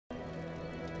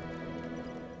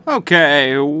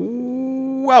Okay,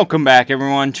 welcome back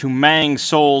everyone to Mangg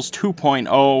Souls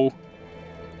 2.0.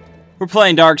 We're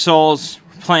playing Dark Souls,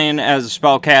 we're playing as a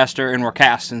spellcaster, and we're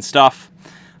casting stuff.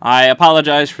 I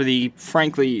apologize for the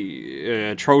frankly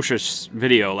atrocious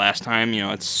video last time. You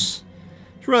know, it's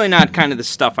really not kind of the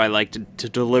stuff I like to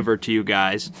deliver to you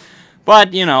guys.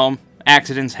 But, you know,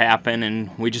 accidents happen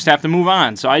and we just have to move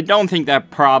on. So I don't think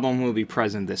that problem will be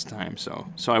present this time, so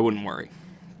I wouldn't worry.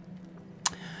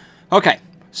 Okay.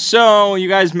 So, you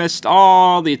guys missed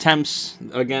all the attempts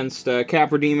against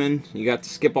Capra Demon. You got to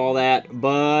skip all that,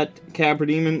 but Capra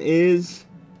Demon is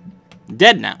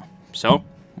dead now. So,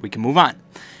 we can move on.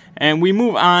 And we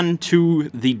move on to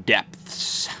the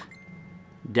depths.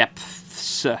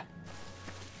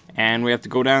 And we have to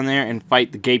go down there and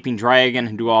fight the Gaping Dragon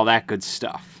and do all that good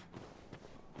stuff.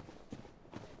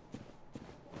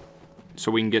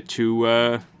 So we can get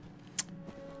to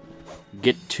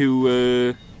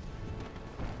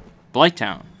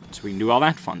Blighttown, so we can do all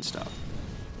that fun stuff.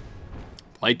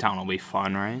 Blighttown will be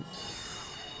fun, right?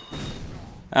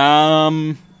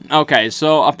 Okay,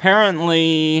 so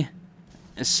apparently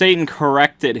Satan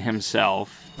corrected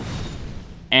himself,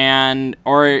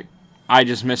 or I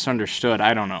just misunderstood,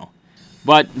 I don't know.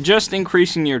 But just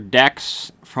increasing your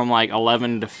dex from like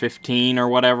 11 to 15 or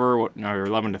whatever, or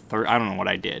 11 to 30, I don't know what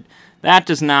I did. That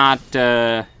does not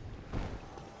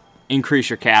increase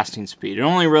your casting speed. It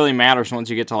only really matters once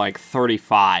you get to like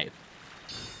 35.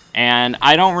 And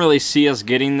I don't really see us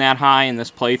getting that high in this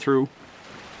playthrough,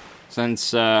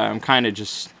 since I'm kind of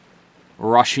just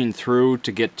rushing through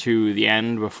to get to the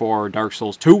end before Dark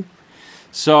Souls 2.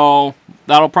 So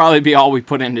that'll probably be all we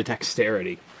put into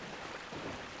dexterity.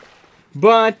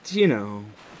 But, you know,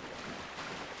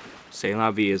 c'est la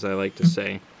vie, as I like to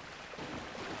say.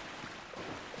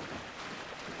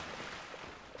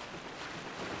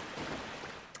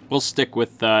 We'll stick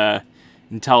with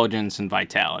intelligence and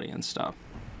vitality and stuff.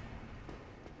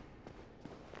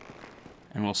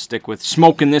 And we'll stick with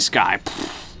smoking this guy.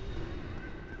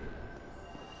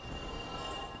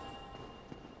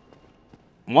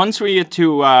 Once we get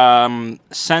to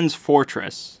Sen's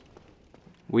Fortress,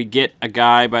 we get a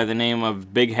guy by the name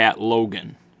of Big Hat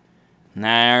Logan. And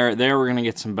there we're going to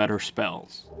get some better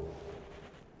spells.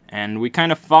 And we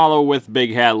kind of follow with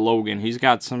Big Hat Logan. He's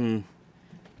got some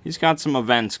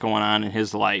events going on in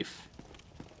his life.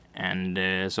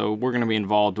 And so we're going to be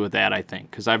involved with that, I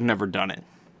think, because I've never done it.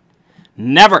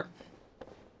 Never!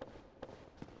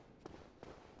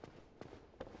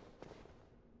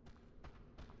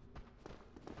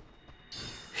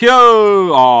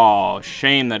 Yo! Oh,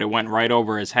 shame that it went right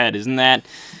over his head. Isn't that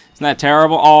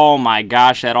terrible? Oh my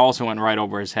gosh, that also went right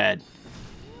over his head.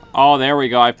 Oh, there we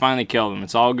go. I finally killed him.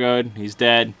 It's all good. He's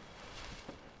dead.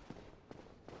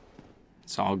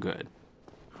 It's all good.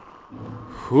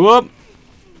 Whoop!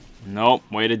 Nope,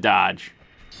 way to dodge.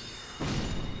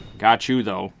 Got you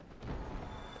though.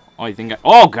 Oh, you think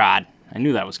oh god! I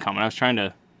knew that was coming. I was trying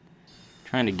to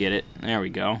get it. There we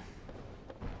go.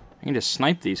 I can just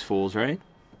snipe these fools, right?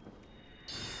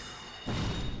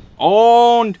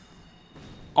 Owned!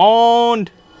 Owned!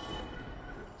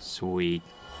 Sweet.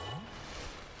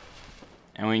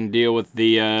 And we can deal with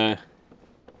the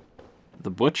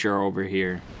butcher over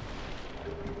here.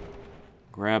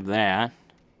 Grab that.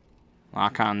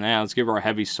 Lock on that. Let's give her a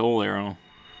heavy soul arrow.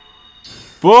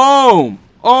 Boom!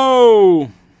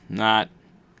 Oh! Not.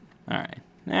 Alright.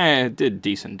 It did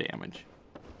decent damage.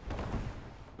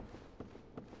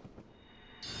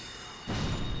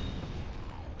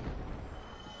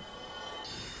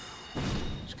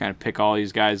 Just kind of pick all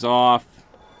these guys off.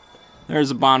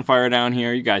 There's a bonfire down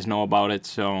here. You guys know about it,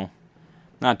 so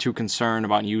not too concerned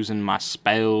about using my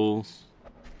spells.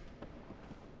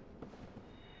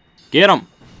 Get him!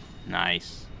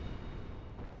 Nice.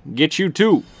 Get you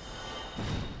too!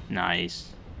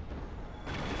 Nice.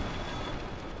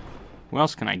 Who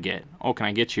else can I get? Oh, can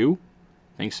I get you?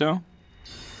 Think so?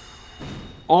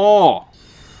 Oh!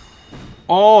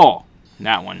 Oh!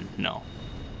 That one, no.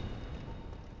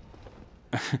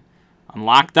 I'm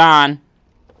locked on.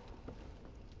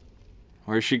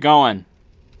 Where's she going?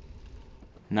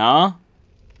 No?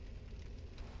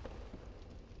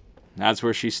 That's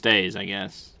where she stays, I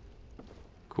guess.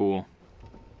 Cool.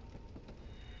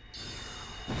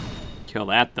 Kill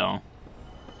that, though.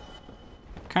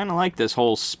 Kind of like this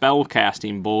whole spell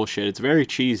casting bullshit. It's very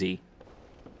cheesy.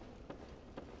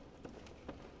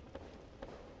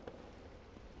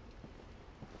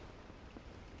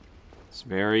 It's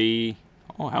very...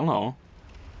 Oh, hello.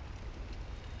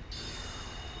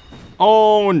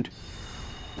 Owned!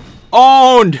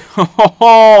 Owned!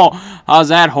 How's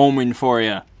that homing for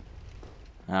you?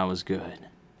 That was good.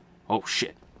 Oh,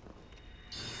 shit.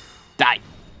 Die.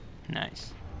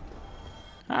 Nice.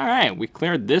 Alright, we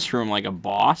cleared this room like a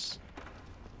boss.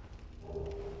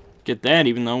 Get that,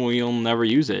 even though we'll never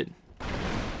use it.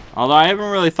 Although I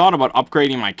haven't really thought about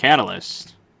upgrading my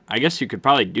catalyst. I guess you could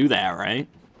probably do that, right?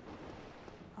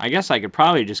 I guess I could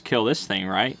probably just kill this thing,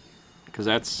 right? Because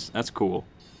that's cool.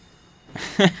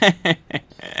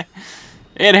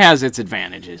 It has its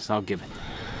advantages, I'll give it that.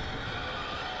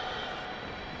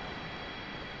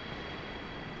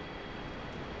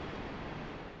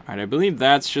 Alright, I believe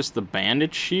that's just the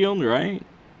bandit shield, right?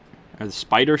 Or the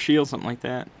spider shield, something like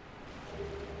that.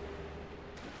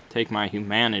 Take my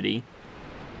humanity.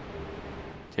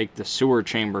 Take the sewer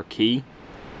chamber key.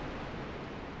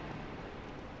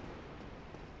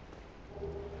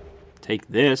 Take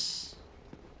this.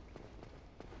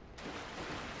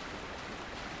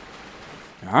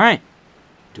 Alright.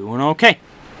 Doing okay.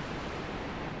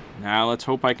 Now let's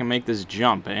hope I can make this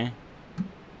jump, eh?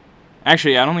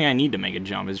 Actually, I don't think I need to make a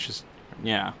jump. It's just...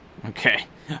 yeah. Okay.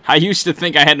 I used to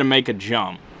think I had to make a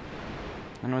jump.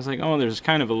 And I was like, oh, there's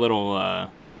kind of a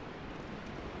little,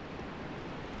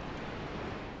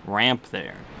 ramp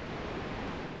there.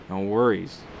 No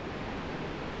worries.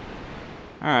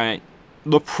 Alright.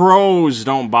 The pros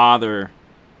don't bother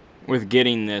with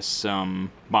getting this,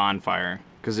 bonfire.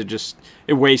 Because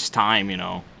it wastes time, you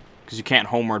know. Because you can't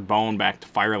homeward bone back to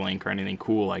Firelink or anything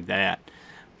cool like that.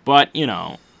 But, you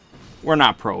know, we're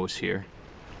not pros here.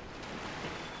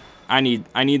 I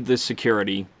need the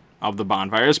security of the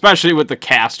bonfire, especially with the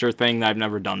caster thing that I've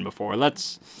never done before.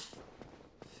 Let's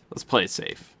play it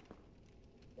safe.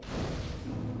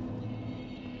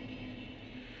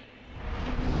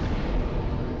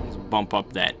 Let's bump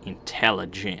up that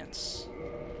intelligence.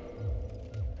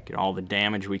 Get all the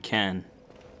damage we can.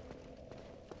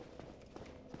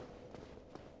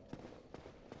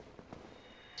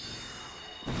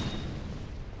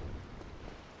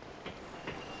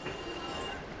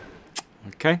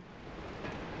 Okay.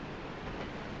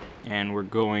 And we're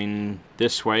going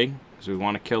this way, because we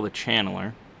want to kill the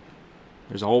channeler.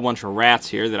 There's a whole bunch of rats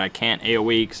here that I can't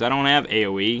AoE, because I don't have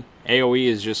AoE. AoE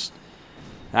is just...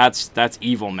 That's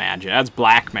evil magic. That's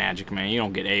black magic, man. You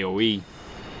don't get AoE.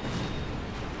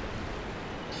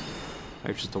 I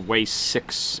have just to waste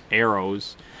 6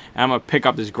 arrows. And I'm going to pick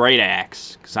up this great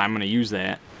axe, because I'm going to use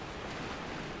that.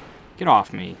 Get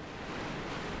off me.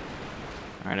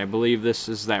 Alright, I believe this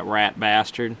is that rat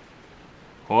bastard.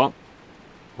 Whoop.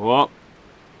 Whoop.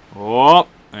 Whoop.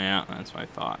 Yeah, that's what I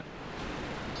thought.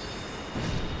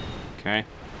 Okay.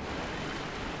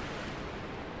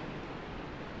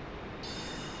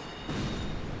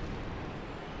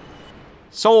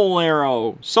 Soul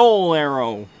arrow! Soul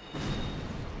arrow!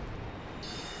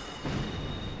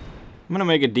 I'm gonna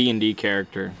make a D&D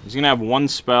character. He's gonna have one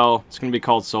spell. It's gonna be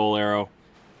called Soul Arrow.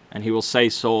 And he will say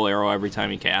Soul Arrow every time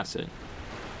he casts it.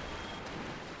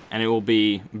 And it will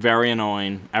be very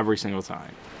annoying every single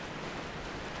time.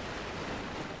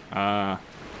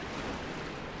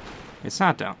 It's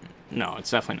not down. No, it's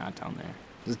definitely not down there.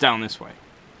 It's down this way.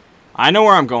 I know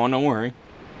where I'm going, don't worry.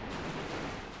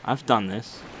 I've done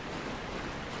this.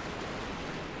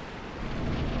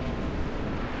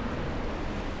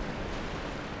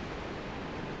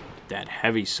 That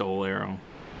heavy soul arrow.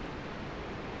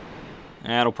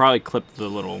 That'll probably clip the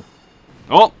little...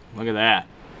 Oh! Look at that.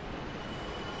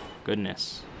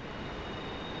 Goodness.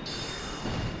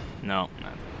 No.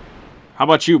 Not. How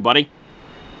about you, buddy?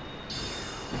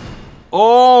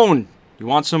 Oh! You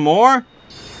want some more?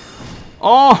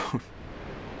 Oh!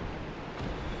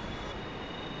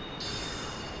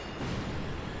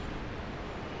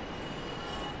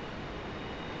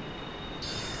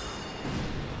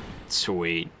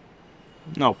 Sweet.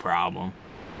 No problem.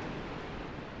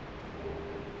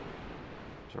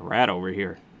 There's a rat over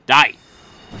here. Die!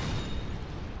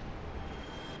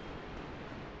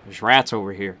 There's rats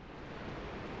over here.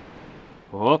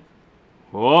 Whoop.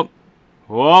 Whoop.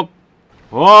 Whoop.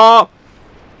 Whoop.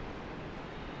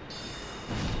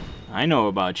 I know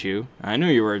about you. I knew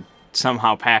you were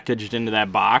somehow packaged into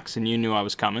that box and you knew I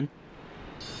was coming.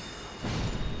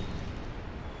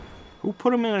 Who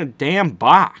put him in a damn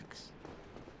box?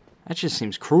 That just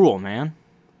seems cruel, man.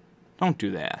 Don't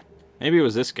do that. Maybe it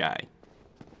was this guy.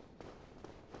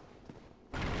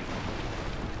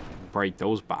 Break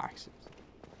those boxes.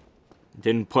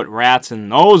 Didn't put rats in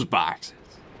those boxes.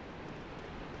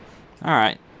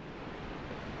 Alright.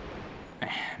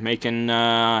 Making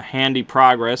handy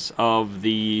progress of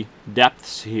the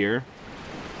depths here.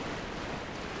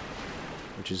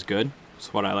 Which is good.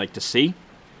 That's what I like to see.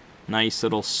 Nice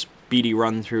little speedy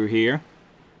run through here.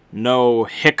 No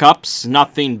hiccups,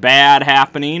 nothing bad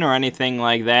happening or anything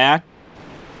like that.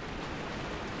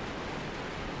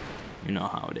 You know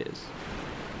how it is.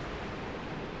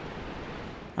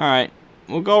 Alright.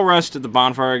 We'll go rest at the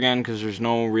bonfire again, because there's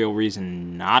no real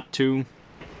reason not to.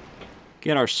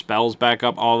 Get our spells back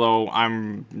up, although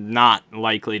I'm not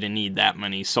likely to need that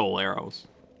many soul arrows.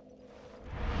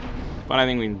 But I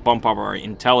think we can bump up our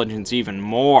intelligence even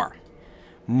more.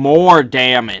 More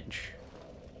damage.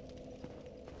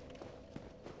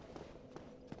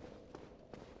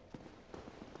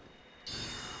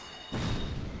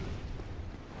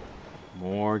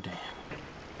 More damage.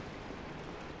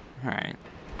 Alright.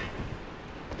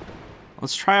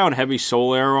 Let's try out heavy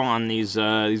soul arrow on these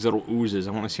little oozes.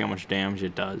 I want to see how much damage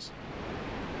it does.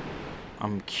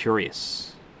 I'm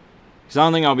curious. Because I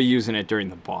don't think I'll be using it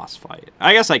during the boss fight.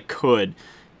 I guess I could.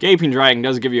 Gaping Dragon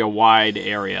does give you a wide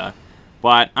area.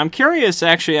 But I'm curious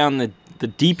actually on the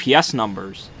DPS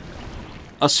numbers.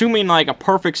 Assuming like a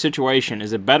perfect situation,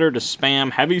 is it better to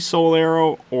spam heavy soul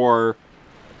arrow or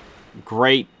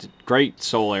great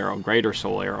soul arrow? Greater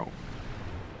soul arrow.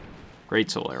 Great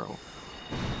soul arrow.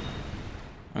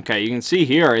 Okay, you can see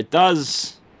here, it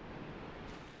does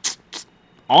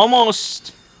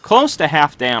almost close to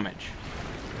half damage.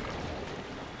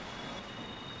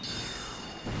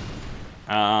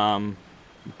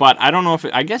 But I don't know if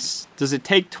it, I guess, does it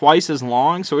take twice as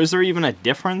long? So is there even a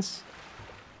difference?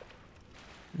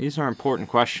 These are important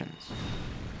questions.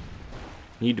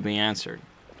 Need to be answered.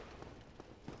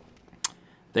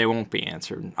 They won't be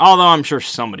answered. Although I'm sure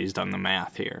somebody's done the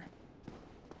math here.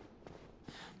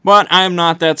 But I'm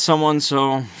not that someone,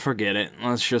 so forget it.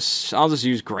 I'll just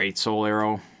use Great Soul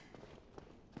Arrow.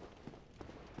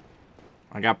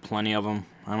 I got plenty of them.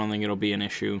 I don't think it'll be an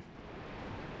issue.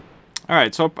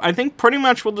 Alright, so I think pretty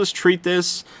much we'll just treat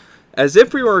this as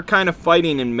if we were kind of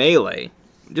fighting in melee.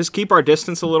 Just keep our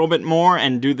distance a little bit more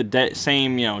and do the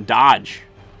same, you know, dodge.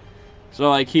 So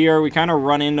like here, we kind of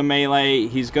run into melee.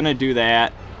 He's going to do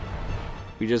that.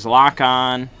 We just lock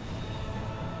on.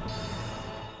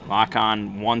 Lock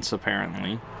on once,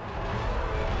 apparently.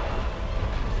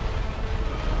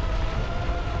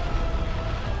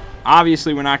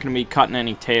 Obviously, we're not going to be cutting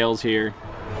any tails here.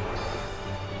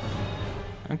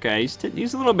 Okay,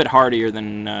 he's a little bit hardier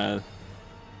than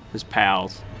his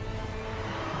pals.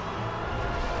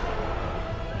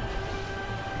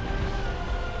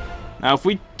 Now, if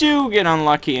we do get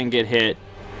unlucky and get hit,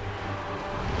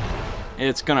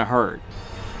 it's going to hurt.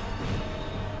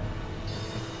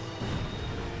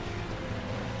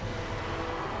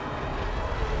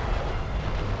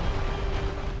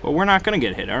 But we're not going to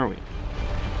get hit, are we?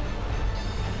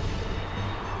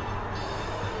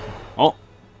 Oh,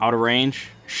 out of range.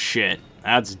 Shit,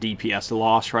 that's DPS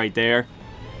loss right there.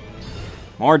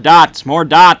 More dots, more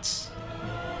dots.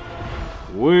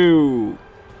 Woo.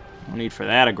 No need for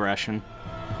that aggression.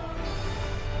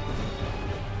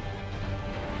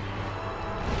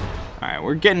 Alright,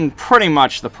 we're getting pretty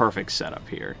much the perfect setup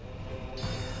here.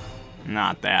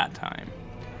 Not that time.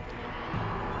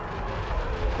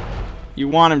 You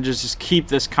want him to just keep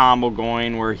this combo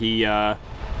going where he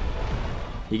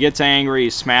gets angry, he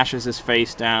smashes his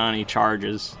face down, he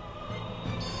charges.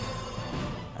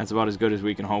 That's about as good as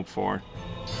we can hope for.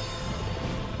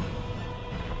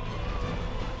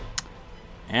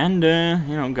 And,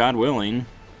 you know, God willing,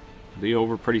 it'll be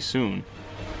over pretty soon.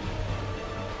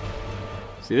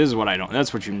 See, this is what I don't...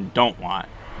 That's what you don't want.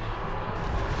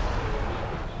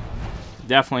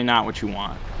 Definitely not what you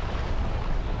want.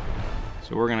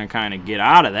 So we're going to kind of get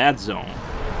out of that zone.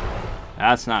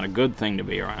 That's not a good thing to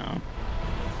be around.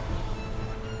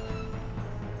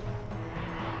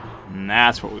 And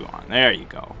that's what we want. There you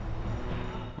go.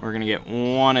 We're going to get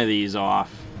one of these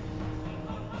off.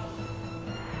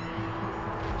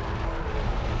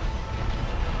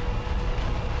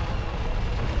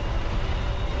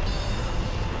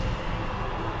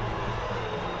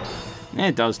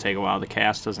 It does take a while to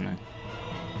cast, doesn't it?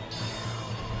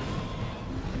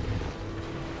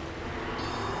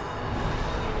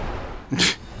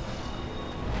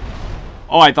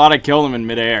 Oh, I thought I killed him in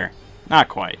midair. Not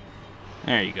quite.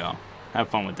 There you go. Have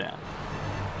fun with that.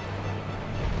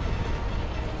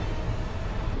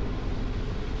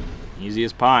 Easy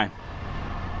as pie.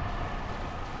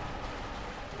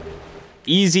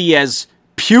 Easy as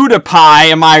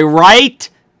PewDiePie, am I right?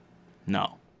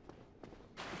 No.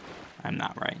 I'm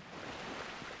not right.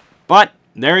 But,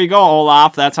 there you go,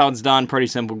 Olaf. That's how it's done. Pretty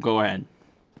simple. Go ahead.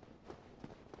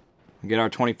 Get our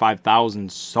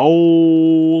 25,000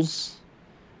 souls.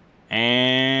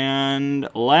 And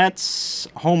let's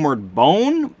Homeward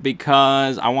Bone,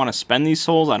 because I want to spend these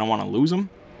souls. I don't want to lose them.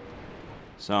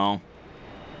 So,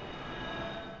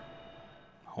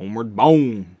 Homeward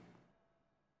Bone.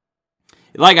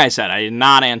 Like I said, I did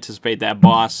not anticipate that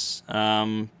boss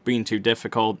being too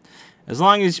difficult. As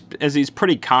long as he's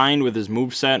pretty kind with his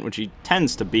moveset, which he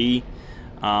tends to be,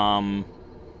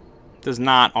 does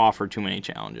not offer too many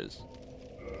challenges.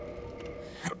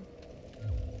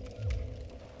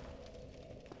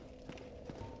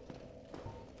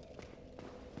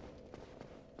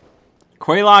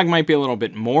 Quelaag might be a little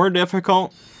bit more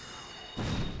difficult.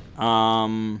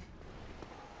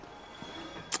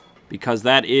 Because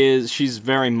she's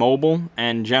very mobile,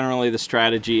 and generally the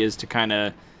strategy is to kind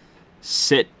of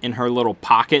sit in her little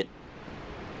pocket.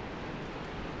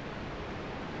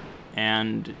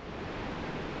 And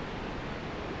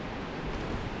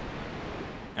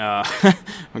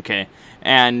okay.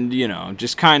 And, you know,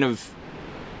 just kind of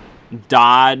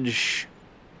dodge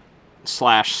 /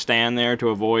 stand there to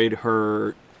avoid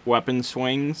her weapon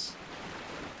swings.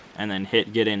 And then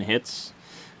get in hits.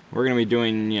 We're going to be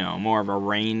doing, you know, more of a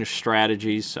range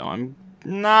strategy, so I'm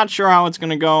not sure how it's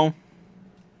going to go.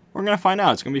 We're going to find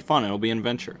out. It's going to be fun. It'll be an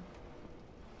adventure.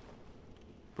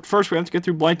 But first, we have to get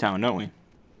through Blighttown, don't we?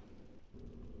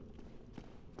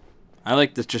 I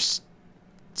like this just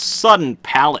sudden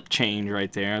palette change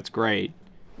right there. That's great.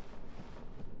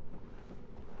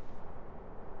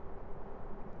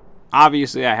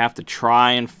 Obviously, I have to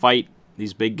try and fight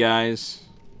these big guys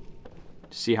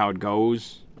to see how it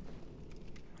goes.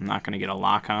 I'm not going to get a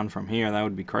lock-on from here. That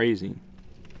would be crazy.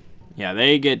 Yeah,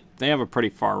 they have a pretty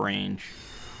far range.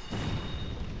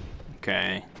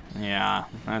 Okay. Yeah,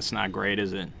 that's not great,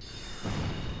 is it?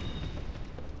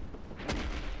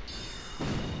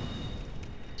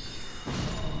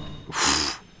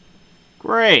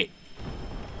 Great.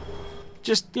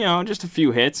 Just, you know, just a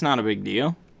few hits, not a big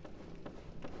deal.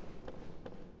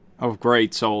 Oh,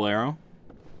 great, Soul Arrow.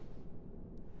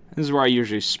 This is where I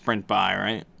usually sprint by,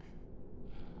 right?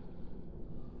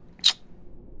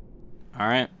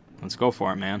 Alright, let's go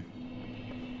for it, man.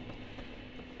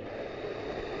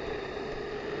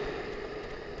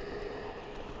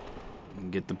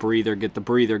 Get the breather, get the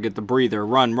breather, get the breather.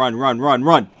 Run, run, run, run,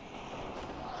 run!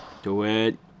 Do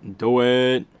it. Do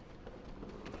it.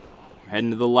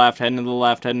 Heading to the left, heading to the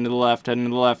left, heading to the left, heading to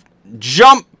the left.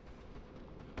 Jump!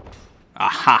 Ah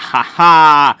ha ha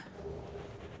ha!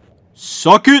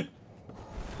 Suck it!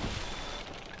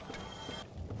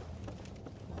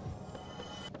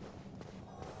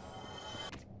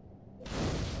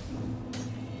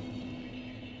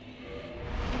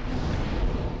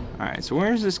 Alright, so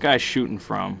where's this guy shooting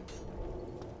from?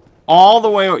 All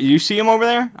the way... You see him over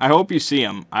there? I hope you see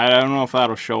him. I don't know if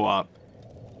that'll show up.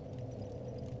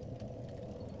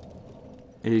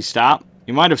 Did he stop?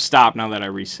 He might have stopped now that I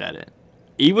reset it.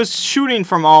 He was shooting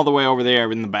from all the way over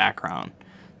there in the background.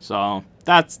 So,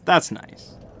 that's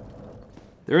nice.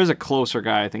 There is a closer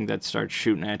guy, I think, that starts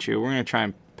shooting at you. We're going to try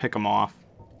and pick him off.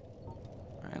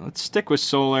 Alright, let's stick with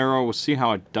Soul Arrow. We'll see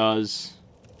how it does.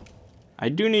 I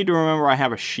do need to remember I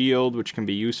have a shield, which can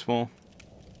be useful.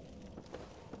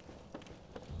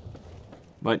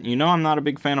 But, you know, I'm not a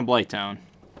big fan of Blighttown.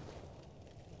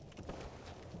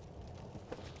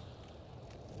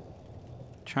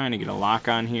 Trying to get a lock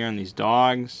on here on these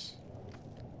dogs.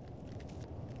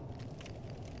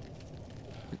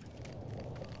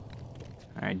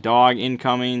 Alright, dog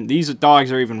incoming. These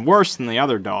dogs are even worse than the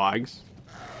other dogs.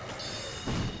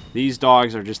 These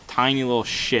dogs are just tiny little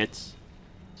shits.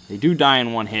 They do die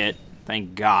in one hit,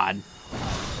 thank God.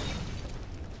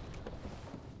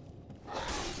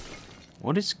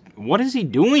 What is he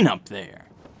doing up there?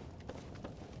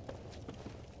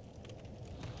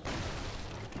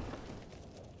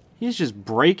 He's just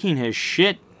breaking his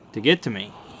shit to get to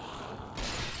me.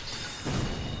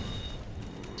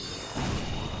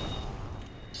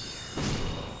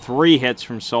 Three hits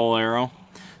from Soul Arrow.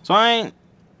 So I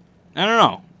don't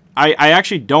know. I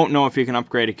actually don't know if you can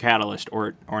upgrade a catalyst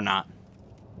or not.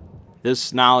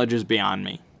 This knowledge is beyond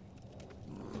me.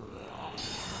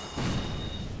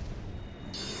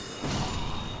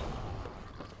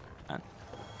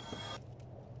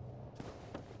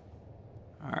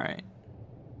 Alright.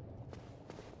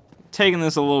 Taking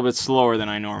this a little bit slower than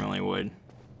I normally would.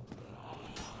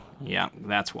 Yeah,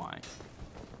 that's why.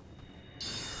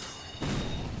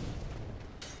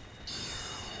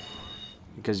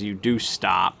 Because you do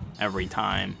stop every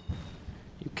time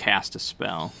you cast a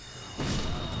spell.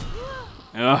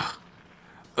 Ugh.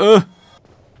 Ugh.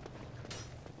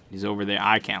 He's over there.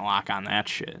 I can't lock on that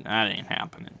shit. That ain't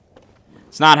happening.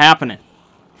 It's not happening.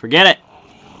 Forget it.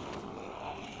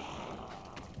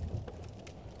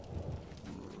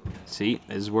 See,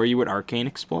 this is where you would Arcane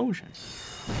Explosion.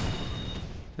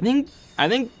 I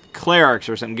think clerics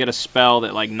or something get a spell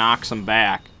that like knocks them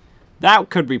back.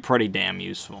 That could be pretty damn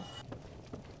useful.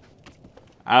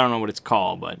 I don't know what it's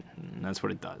called, but that's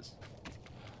what it does.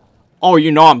 Oh,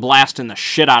 you know I'm blasting the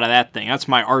shit out of that thing. That's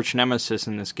my arch nemesis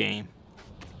in this game.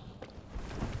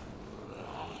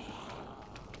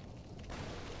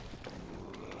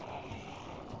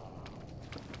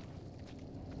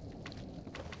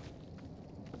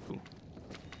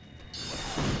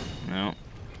 No.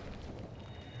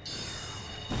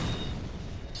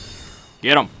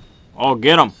 Get him. Oh,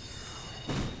 get him.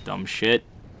 Dumb shit.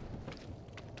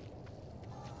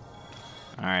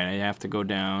 Alright, I have to go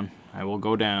down. I will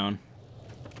go down.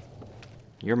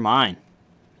 You're mine.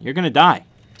 You're gonna die.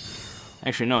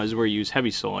 Actually, no, this is where you use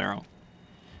heavy soul arrow.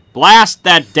 Blast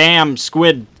that damn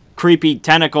squid creepy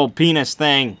tentacle penis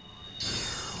thing.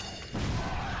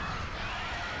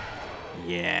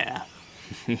 Yeah.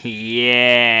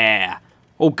 Yeah.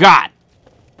 Oh, God.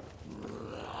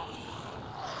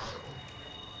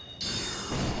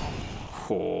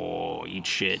 Oh, eat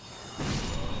shit.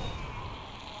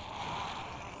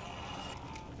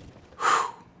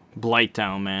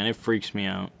 Blighttown, man. It freaks me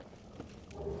out.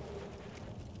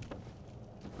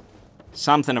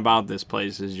 Something about this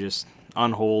place is just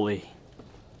unholy.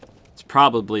 It's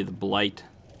probably the blight.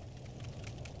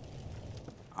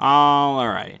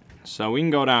 Alright. So we can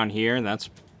go down here. That's,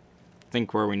 I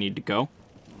think, where we need to go.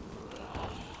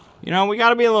 You know, we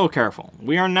gotta be a little careful.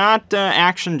 We are not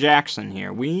Action Jackson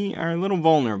here. We are a little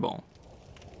vulnerable.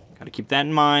 Gotta keep that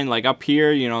in mind. Like up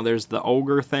here, you know, there's the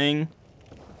ogre thing.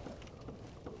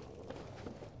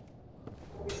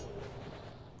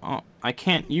 Oh, I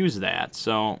can't use that,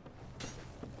 so...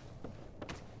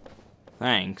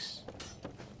 Thanks.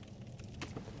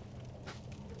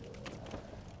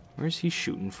 Where's he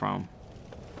shooting from?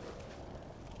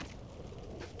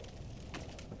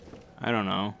 I don't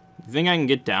know. You think I can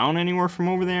get down anywhere from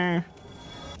over there?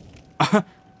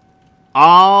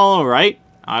 Alright.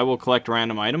 I will collect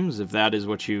random items if that is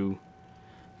what you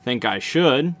think I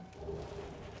should.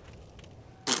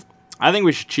 I think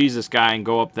we should cheese this guy and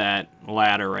go up that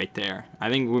ladder right there. I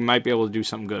think we might be able to do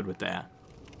something good with that.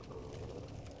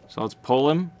 So let's pull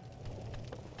him.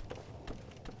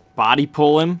 Body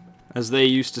pull him, as they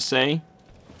used to say.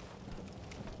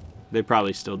 They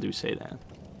probably still do say that.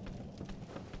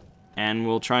 And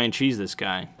we'll try and cheese this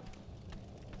guy.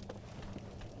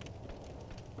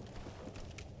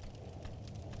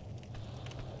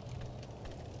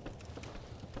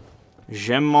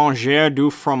 J'aime manger du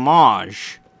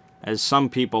fromage, as some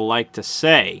people like to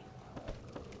say.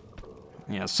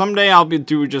 Yeah, someday I'll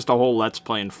do just a whole Let's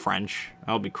Play in French.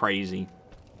 That'll be crazy.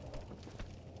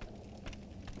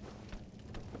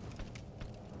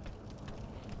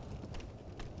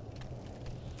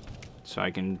 So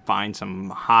I can find some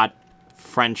hot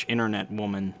French internet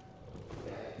woman.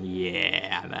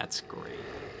 Yeah, that's great.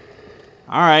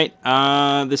 Alright,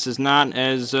 this is not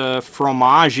as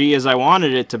fromagey as I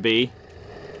wanted it to be.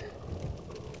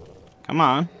 Come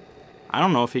on. I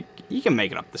don't know if he can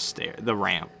make it up the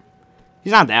ramp.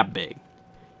 He's not that big.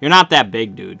 You're not that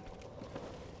big, dude.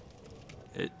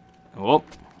 Oh,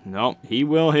 no, he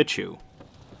will hit you.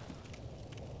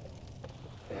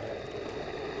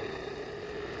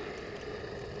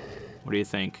 What do you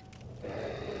think?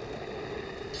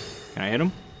 Can I hit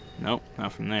him? Nope,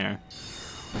 not from there.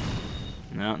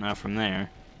 No, not from there.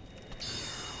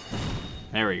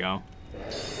 There we go.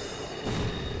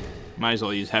 Might as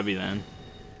well use heavy then.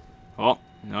 Oh,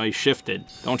 no, he shifted.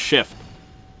 Don't shift.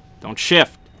 Don't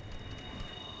shift.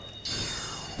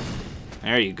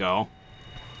 There you go.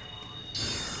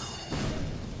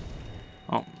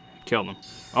 Oh, killed him.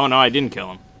 Oh, no, I didn't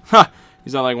kill him. Ha!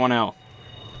 He's at like 1 health.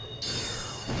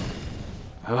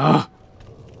 Ugh.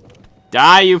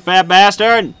 Die, you fat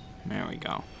bastard! There we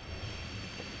go.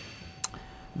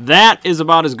 That is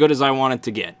about as good as I want it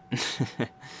to get.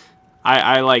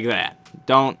 I like that.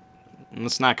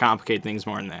 Let's not complicate things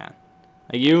more than that.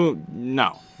 Like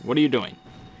no. What are you doing?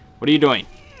 What are you doing?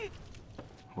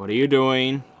 What are you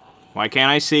doing? Why can't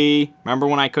I see? Remember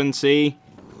when I couldn't see?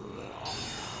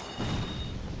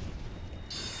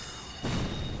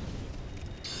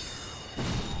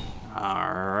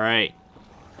 Alright.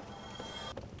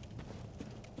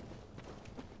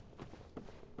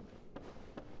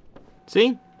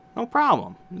 See? No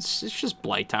problem. It's just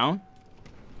Blighttown.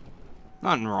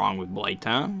 Nothing wrong with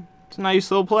Blighttown. It's a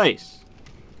nice little place.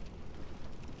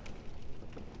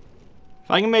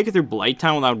 If I can make it through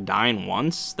Blighttown without dying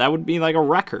once, that would be like a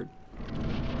record.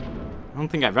 I don't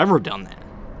think I've ever done that.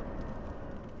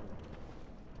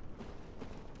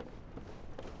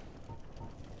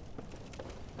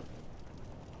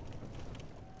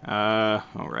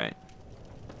 Alright.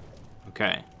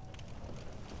 Okay.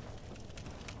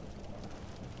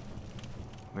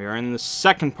 We are in the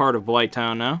second part of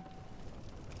Blighttown now.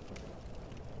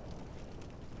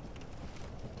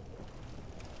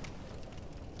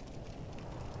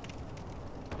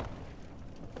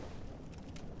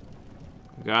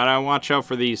 Gotta watch out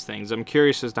for these things. I'm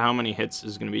curious as to how many hits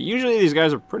is gonna be. Usually these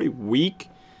guys are pretty weak.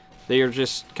 They are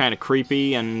just kind of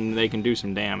creepy and they can do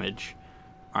some damage.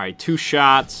 Alright, 2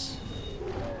 shots.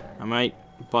 I might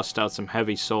bust out some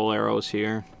heavy soul arrows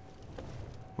here.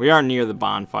 We are near the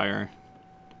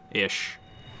bonfire-ish.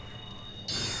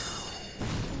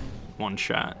 1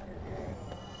 shot.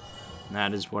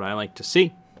 That is what I like to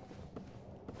see.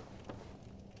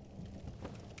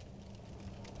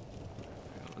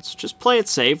 Let's just play it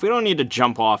safe. We don't need to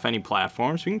jump off any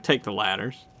platforms. We can take the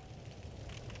ladders.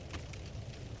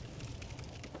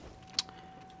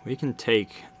 We can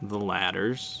take the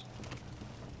ladders.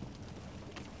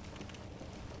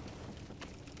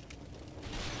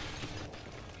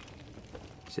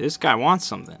 See, this guy wants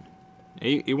something.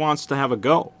 He wants to have a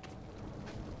go.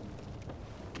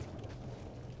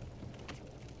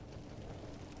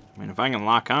 I mean, if I can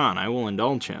lock on, I will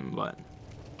indulge him, but...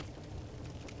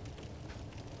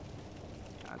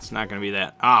 it's not going to be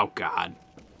that... oh, God.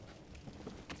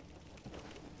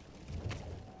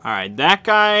 Alright, that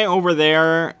guy over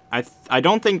there... I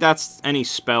don't think that's any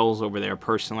spells over there,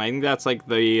 personally. I think that's like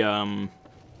the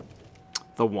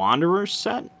Wanderer's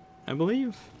set, I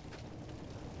believe.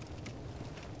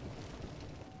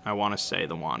 I want to say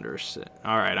the Wanderer's set.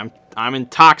 Alright, I'm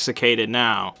intoxicated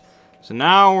now. So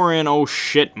now we're in oh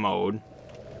shit mode.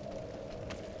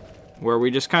 Where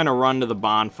we just kind of run to the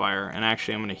bonfire. And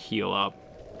actually, I'm going to heal up.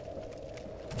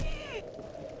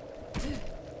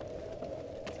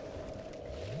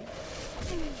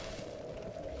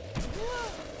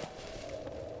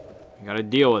 I gotta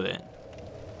deal with it.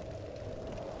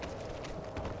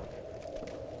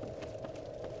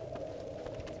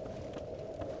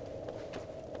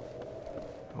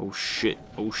 Oh shit,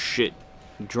 oh shit.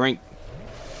 Drink.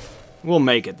 We'll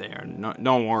make it there, no,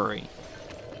 don't worry.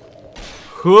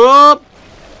 Whoop!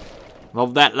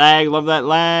 Love that lag, love that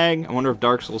lag. I wonder if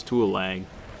Dark Souls 2 will lag.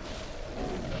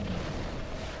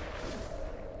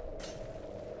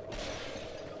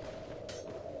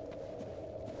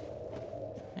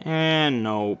 And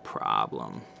no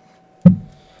problem.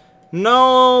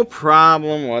 No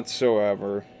problem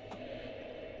whatsoever.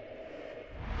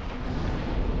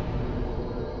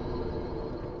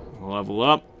 Level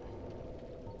up.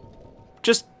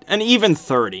 Just an even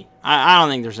 30. I don't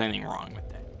think there's anything wrong with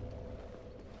that.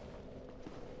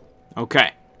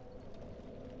 Okay.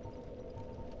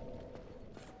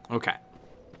 Okay.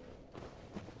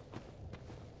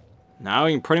 Now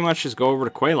we can pretty much just go over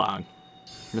to Quelaag.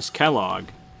 Miss Kellogg.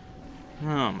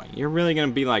 Oh my, you're really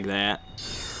gonna be like that?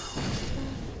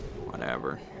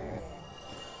 Whatever.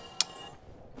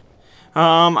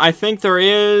 I think there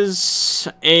is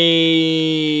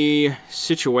a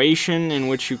situation in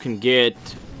which you can get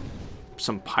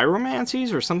some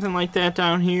pyromancies or something like that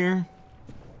down here.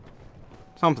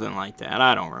 Something like that,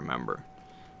 I don't remember.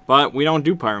 But we don't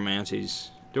do pyromancies,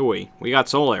 do we? We got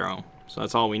Soul Arrow, so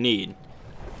that's all we need.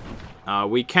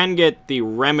 We can get the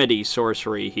Remedy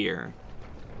sorcery here.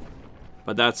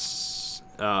 But that's,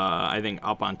 I think,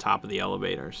 up on top of the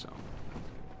elevator, so...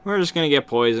 we're just gonna get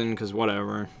poisoned, because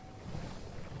whatever.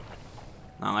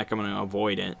 Not like I'm gonna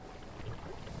avoid it.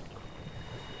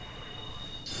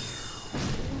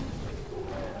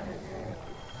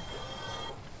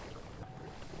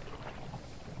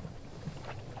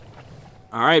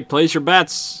 Alright, place your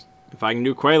bets. If I can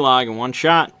do Quelaag in 1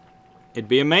 shot, it'd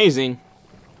be amazing.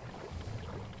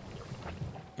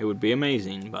 It would be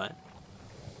amazing, but...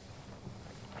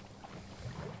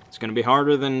 it's gonna be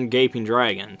harder than Gaping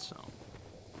Dragon, so...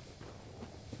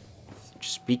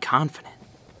 just be confident.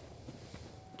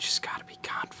 Just gotta be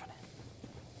confident.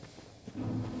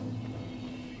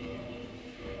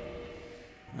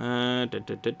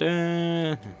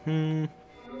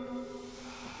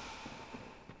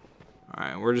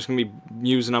 Alright, we're just gonna be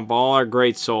using up all our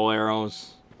great soul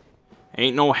arrows.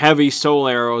 Ain't no heavy soul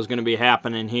arrows gonna be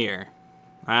happening here.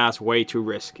 That's way too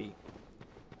risky.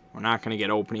 We're not gonna get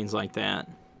openings like that.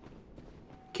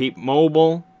 Keep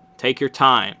mobile. Take your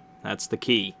time. That's the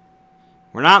key.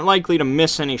 We're not likely to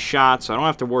miss any shots, so I don't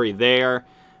have to worry there.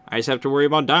 I just have to worry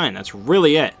about dying. That's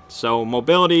really it. So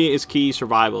mobility is key,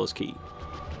 survival is key.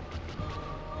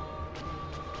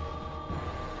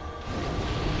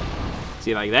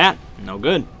 See, like that? No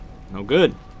good. No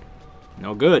good.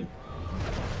 No good.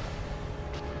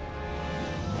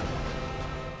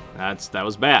 That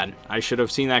was bad. I should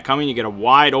have seen that coming. You get a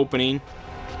wide opening.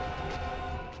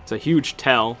 It's a huge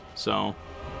tell, so...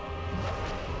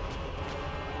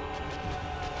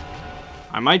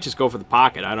 I might just go for the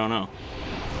pocket, I don't know.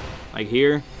 Like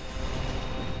here.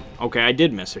 Okay, I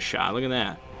did miss a shot, look at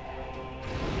that.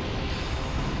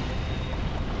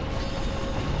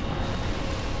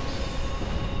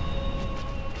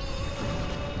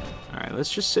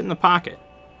 let's just sit in the pocket.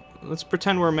 Let's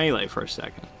pretend we're melee for a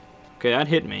second. Okay, that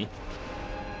hit me.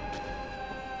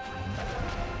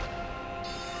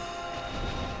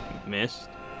 Missed.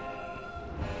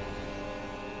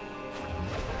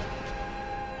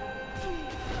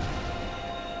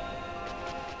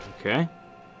 Okay.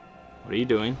 What are you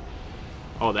doing?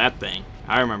 Oh, that thing.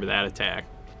 I remember that attack.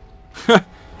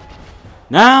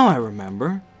 Now I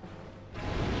remember.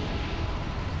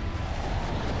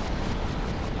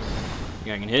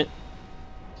 Think I can hit?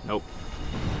 Nope.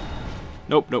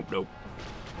 Nope, nope, nope.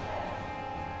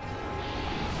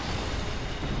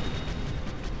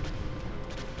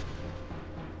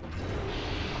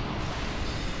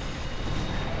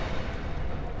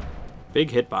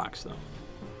 Big hitbox, though.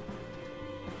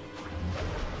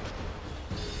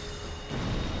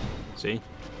 See?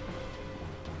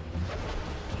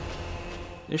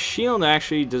 This shield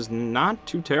actually does not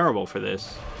too terrible for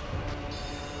this.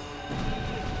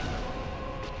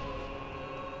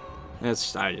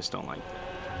 I just don't like that.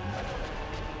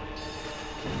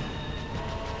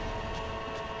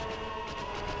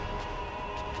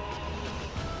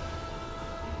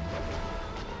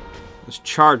 Those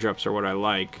charge ups are what I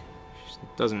like. Just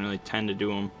doesn't really tend to do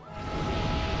them.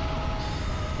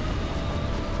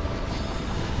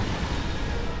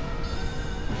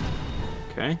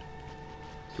 Okay.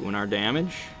 Doing our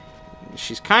damage.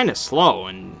 She's kind of slow,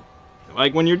 and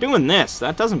like when you're doing this,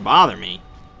 that doesn't bother me.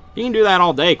 You can do that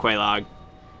all day, Quelaag.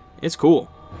 It's cool.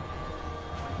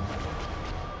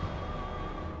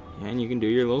 And you can do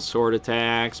your little sword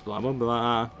attacks, blah, blah,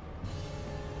 blah.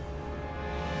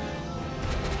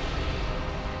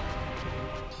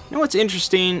 You know what's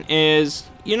interesting is,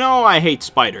 you know I hate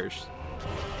spiders.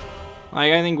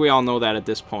 Like, I think we all know that at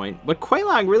this point. But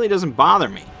Quelaag really doesn't bother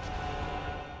me.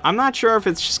 I'm not sure if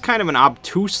it's just kind of an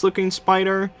obtuse-looking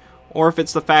spider, or if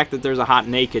it's the fact that there's a hot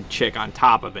naked chick on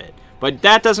top of it. But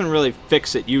that doesn't really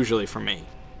fix it usually for me.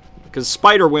 Because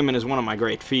spider women is one of my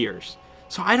great fears.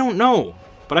 So I don't know.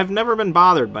 But I've never been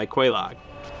bothered by Quelaag.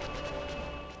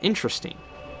 Interesting.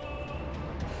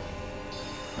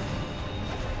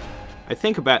 I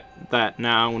think about that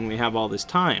now when we have all this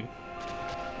time.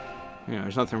 You know,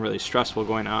 there's nothing really stressful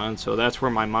going on, so that's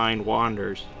where my mind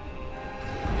wanders.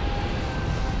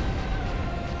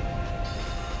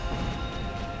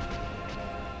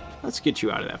 Let's get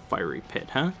you out of that fiery pit,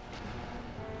 huh?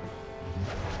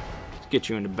 Let's get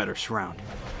you into better surroundings.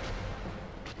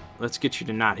 Let's get you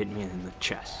to not hit me in the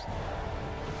chest.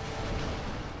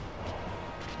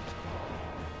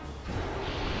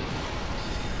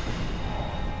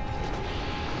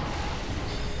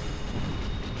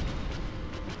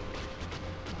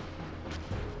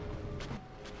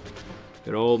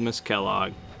 Good old Miss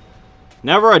Kellogg.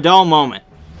 Never a dull moment.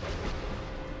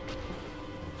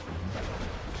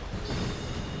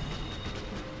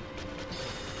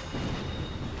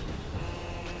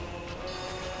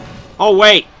 Oh,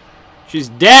 wait. She's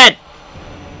dead.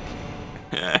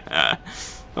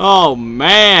 Oh,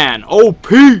 man. OP.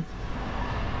 That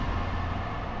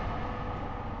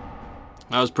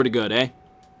was pretty good, eh?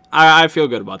 I feel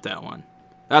good about that one.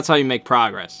 That's how you make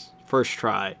progress. First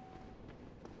try.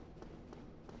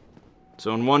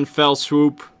 So in one fell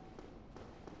swoop,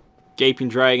 Gaping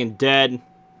Dragon dead.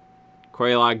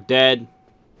 Quelaag dead.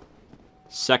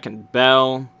 Second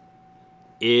bell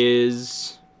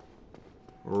is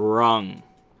rung.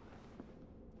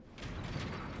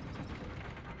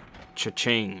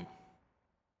 Cha-ching.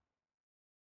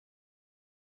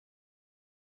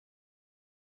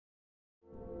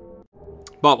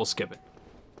 But we'll skip it.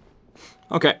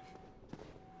 Okay.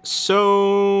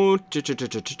 So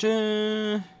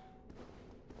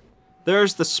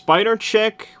there's the spider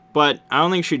chick, but I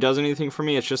don't think she does anything for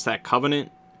me. It's just that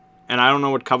covenant. And I don't know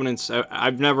what covenants...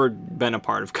 I've never been a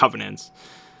part of covenants.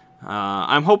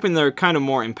 I'm hoping they're kind of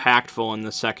more impactful in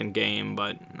the second game,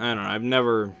 but I don't know. I've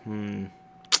never...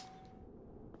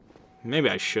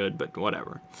 Maybe I should, but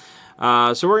whatever.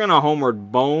 So we're going to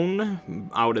Homeward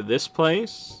Bone out of this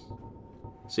place.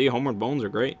 See, Homeward Bones are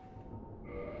great.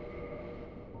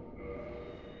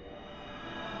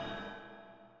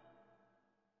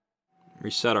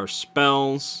 Reset our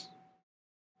spells.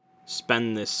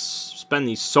 Spend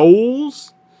these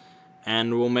souls.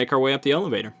 And we'll make our way up the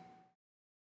elevator.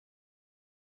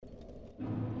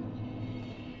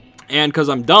 And because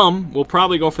I'm dumb, we'll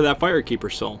probably go for that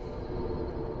Firekeeper soul.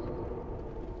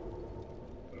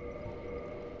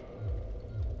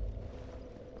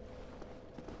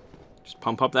 Just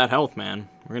pump up that health, man.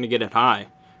 We're going to get it high.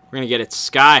 We're going to get it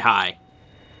sky high.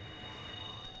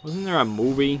 Wasn't there a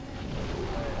movie?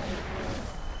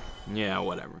 Yeah,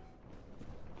 whatever.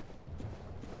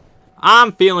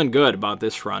 I'm feeling good about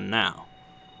this run now.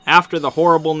 After the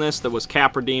horribleness that was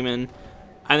Capra Demon,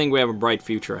 I think we have a bright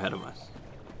future ahead of us.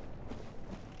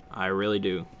 I really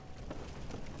do.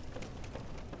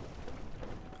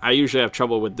 I usually have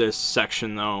trouble with this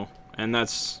section, though, and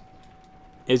it's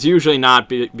usually not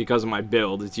because of my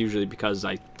build. It's usually because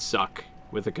I suck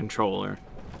with a controller.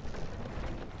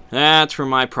 That's where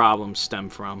my problems stem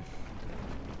from.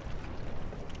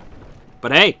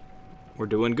 But hey, we're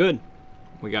doing good.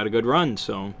 We got a good run,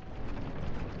 so...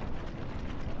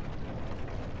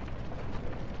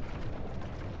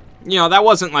 You know, that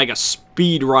wasn't like a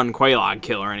speed run Quelaag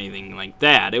kill or anything like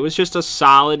that. It was just a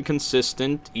solid,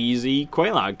 consistent, easy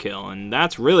Quelaag kill. And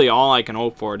that's really all I can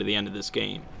hope for to the end of this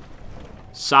game.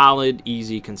 Solid,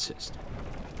 easy, consistent.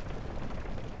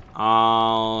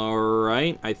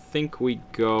 Alright, I think we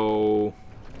go...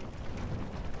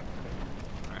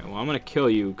 Alright, well, I'm gonna kill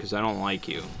you because I don't like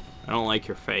you. I don't like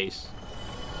your face.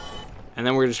 And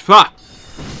then we're just... Ah!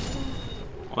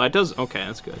 Well, that does... Okay,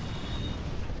 that's good.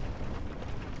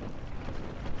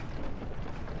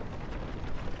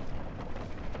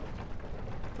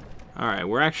 Alright,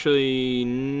 we're actually...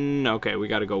 Okay, we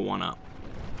gotta go one up.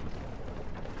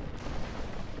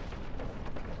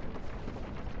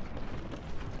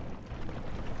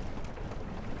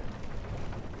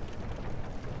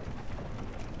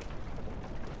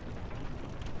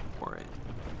 Alright.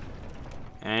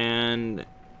 And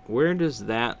where does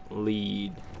that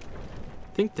lead?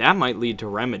 I think that might lead to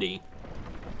Remedy.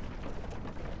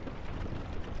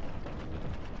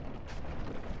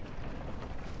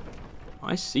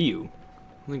 I see you.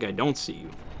 I think I don't see you.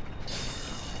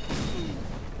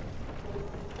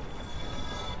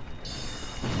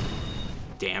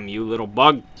 Damn you, little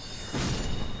bug.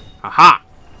 Aha!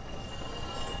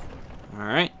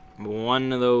 Alright.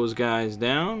 One of those guys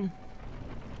down.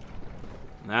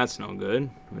 That's no good.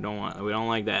 We don't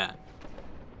like that.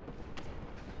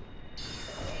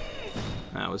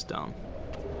 That was dumb.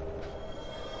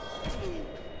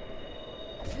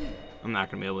 I'm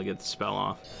not gonna be able to get the spell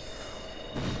off.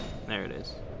 There it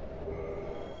is.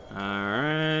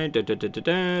 Alright.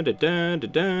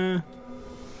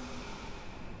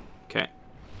 Okay.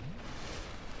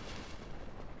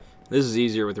 This is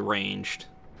easier with ranged.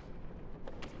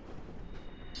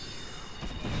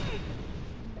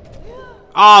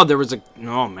 Oh, there was a...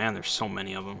 Oh, man, there's so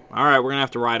many of them. Alright, we're gonna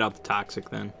have to ride out the Toxic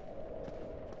then.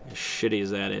 As shitty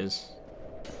as that is.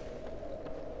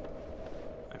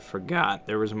 I forgot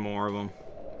there was more of them.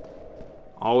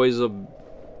 Always a...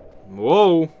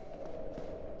 Whoa!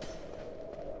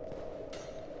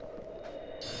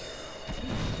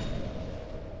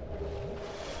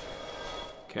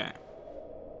 Okay.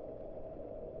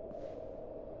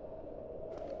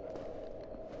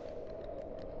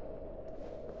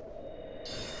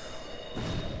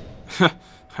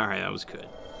 Alright, that was good.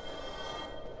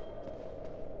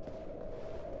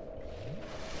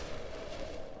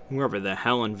 Whoever the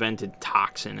hell invented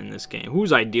Toxin in this game.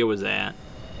 Whose idea was that?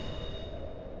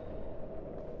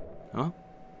 Oh,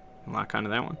 lock onto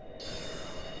that one.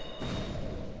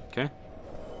 Okay.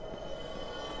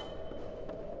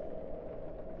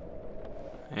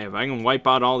 Hey, if I can wipe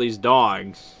out all these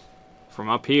dogs from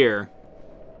up here,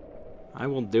 I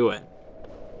will do it.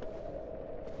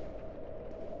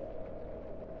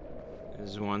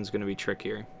 This one's gonna be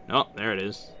trickier. Oh, there it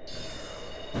is.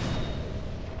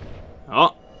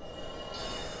 Oh.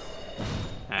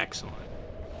 Excellent.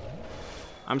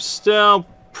 I'm still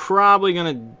probably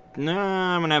gonna...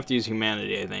 Nah, I'm gonna have to use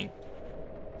humanity, I think.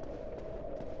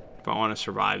 If I want to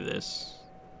survive this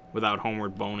without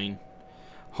homeward boning.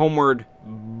 Homeward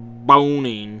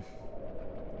boning.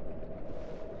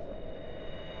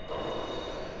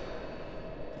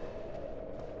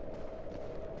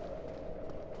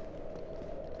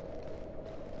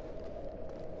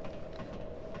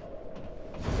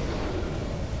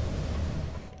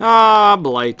 Ah,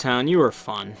 Blighttown, you were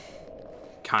fun.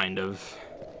 Kind of.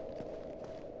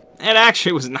 It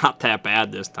actually was not that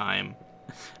bad this time.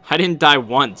 I didn't die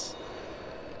once.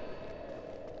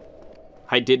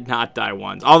 I did not die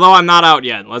once. Although I'm not out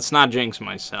yet. Let's not jinx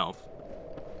myself.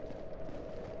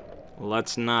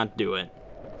 Let's not do it.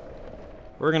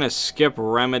 We're gonna skip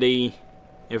Remedy.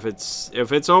 If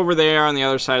it's over there on the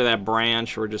other side of that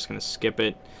branch, we're just gonna skip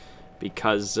it.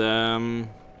 Because, I don't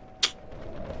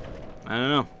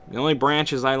know. The only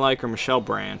branches I like are Michelle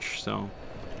Branch, so...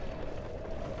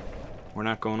 We're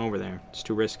not going over there. It's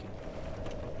too risky.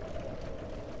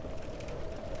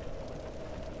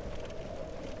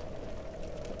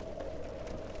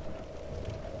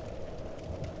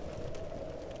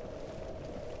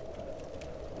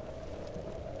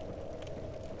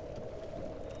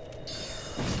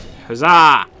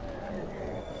 Huzzah!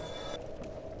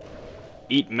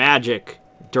 Eat magic,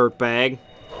 dirtbag.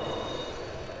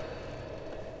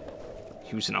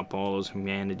 Using up all those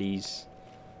humanities.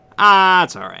 Ah,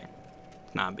 it's alright.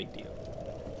 Not a big deal.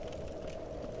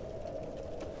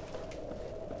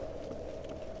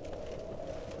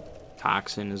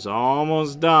 Toxin is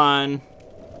almost done.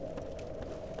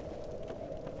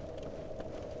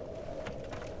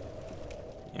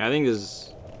 Yeah, I think this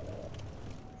is...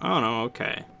 Oh, no,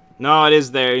 okay. No, it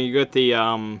is there. You get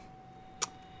the,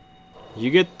 You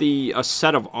get a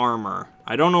set of armor.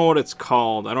 I don't know what it's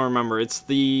called. I don't remember. It's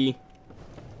the...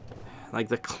 Like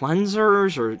the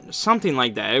cleansers or something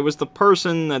like that. It was the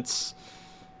person that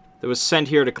was sent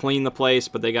here to clean the place,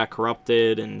 but they got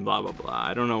corrupted and blah, blah, blah.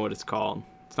 I don't know what it's called.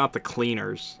 It's not the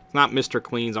cleaners. It's not Mr.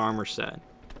 Clean's armor set.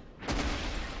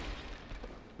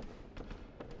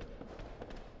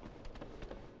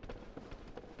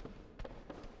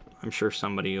 I'm sure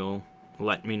somebody will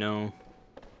let me know.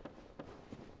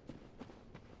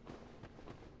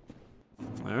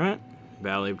 Alright.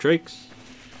 Valley of Drakes.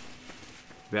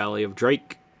 Valley of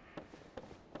Drake.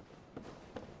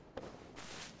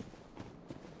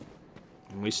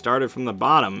 And we started from the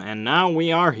bottom, and now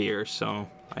we are here, so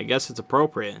I guess it's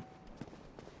appropriate.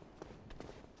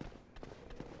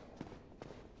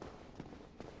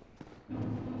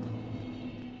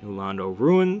 Ulando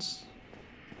Ruins.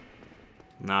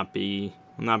 I'll not be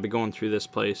going through this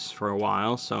place for a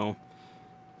while, so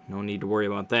no need to worry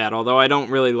about that. Although I don't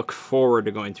really look forward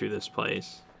to going through this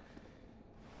place.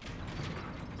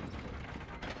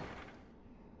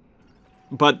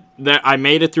 But I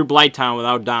made it through Blighttown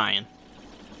without dying.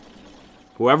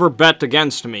 Whoever bet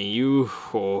against me, you...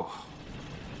 Oh,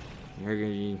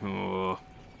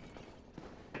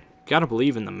 gotta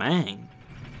believe in the Mangg.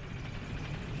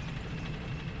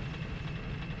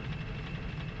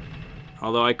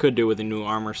 Although I could do with a new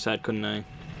armor set, couldn't I?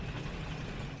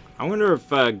 I wonder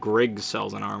if Grigg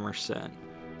sells an armor set.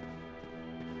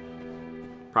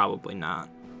 Probably not.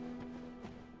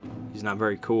 He's not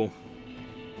very cool.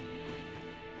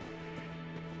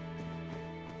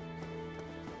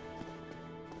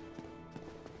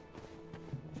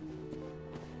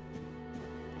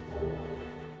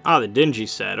 Ah, the dingy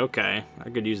set. Okay, I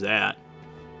could use that.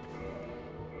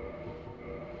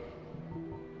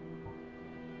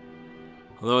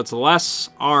 Although it's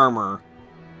less armor.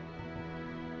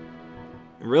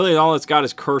 Really, all it's got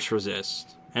is curse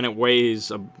resist, and it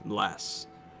weighs less.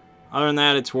 Other than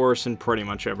that, it's worse in pretty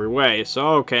much every way. So,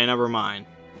 okay, never mind.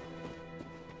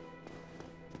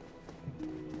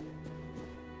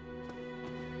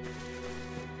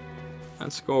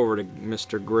 Let's go over to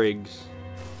Mr. Griggs.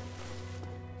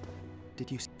 Did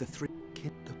you see the three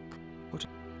kid? What?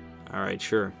 All right,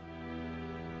 sure.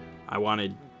 I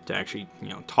wanted to actually,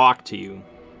 talk to you.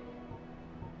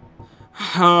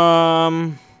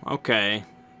 Okay.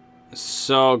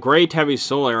 So, Great Heavy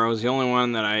Soul Arrow is the only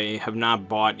one that I have not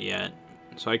bought yet.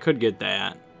 So I could get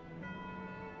that.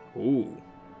 Ooh.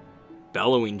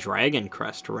 Bellowing Dragon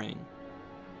Crest Ring.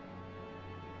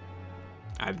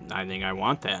 I think I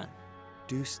want that.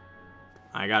 Deuce.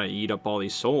 I gotta eat up all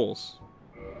these souls.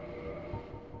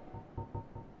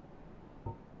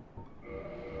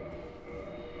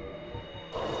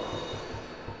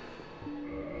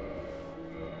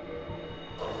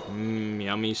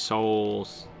 Yummy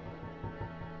souls.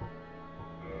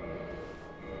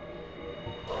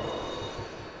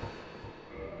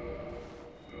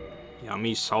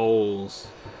 Yummy souls.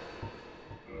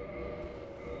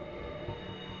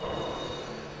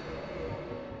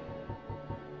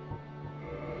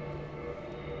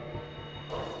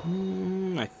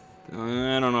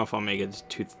 I don't know if I'll make it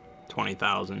to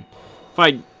 20,000. If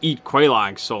I eat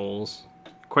Quelaag souls,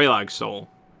 Quelaag soul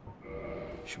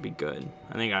should be good.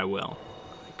 I think I will.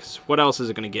 'Cause what else is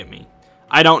it gonna get me?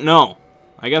 I don't know.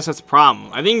 I guess that's the problem.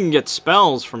 I think you can get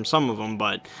spells from some of them,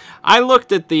 but I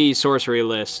looked at the sorcery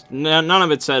list. None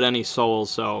of it said any souls,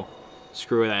 so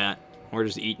screw that. We're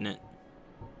just eating it.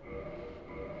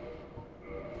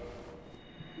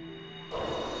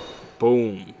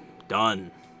 Boom.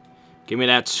 Done. Give me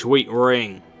that sweet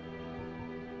ring.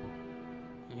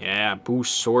 Yeah,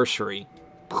 boost sorcery.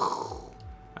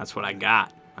 That's what I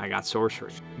got. I got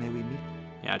sorcery. May we meet?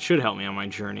 Yeah, it should help me on my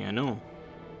journey, I know.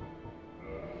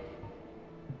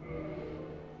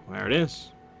 There it is.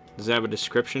 Does it have a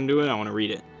description to it? I want to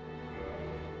read it.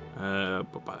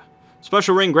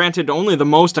 Special ring granted to only the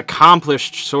most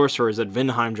accomplished sorcerers at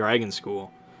Vindheim Dragon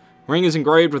School. Ring is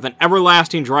engraved with an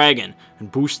everlasting dragon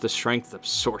and boosts the strength of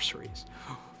sorceries.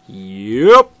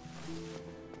 Yep.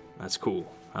 That's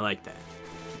cool. I like that.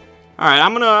 Alright,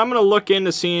 I'm gonna look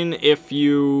into seeing if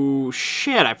you...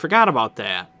 Shit, I forgot about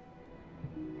that.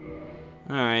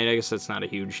 Alright, I guess that's not a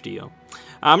huge deal.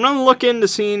 I'm going to look into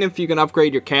seeing if you can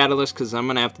upgrade your catalyst, because I'm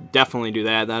going to have to definitely do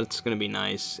that. That's going to be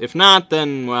nice. If not,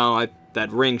 then, well, that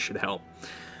ring should help.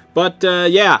 But,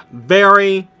 yeah,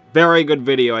 very, very good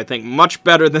video, I think. Much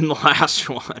better than the last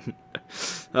one.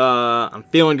 I'm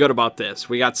feeling good about this.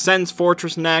 We got Sen's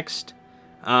Fortress next.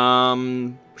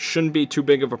 Shouldn't be too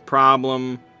big of a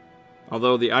problem.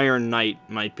 Although the Iron Knight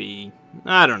might be...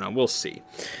 I don't know, we'll see.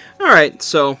 Alright,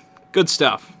 so, good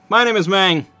stuff. My name is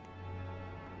Mangg.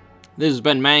 This has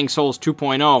been Mangg Souls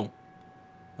 2.0.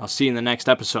 I'll see you in the next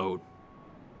episode.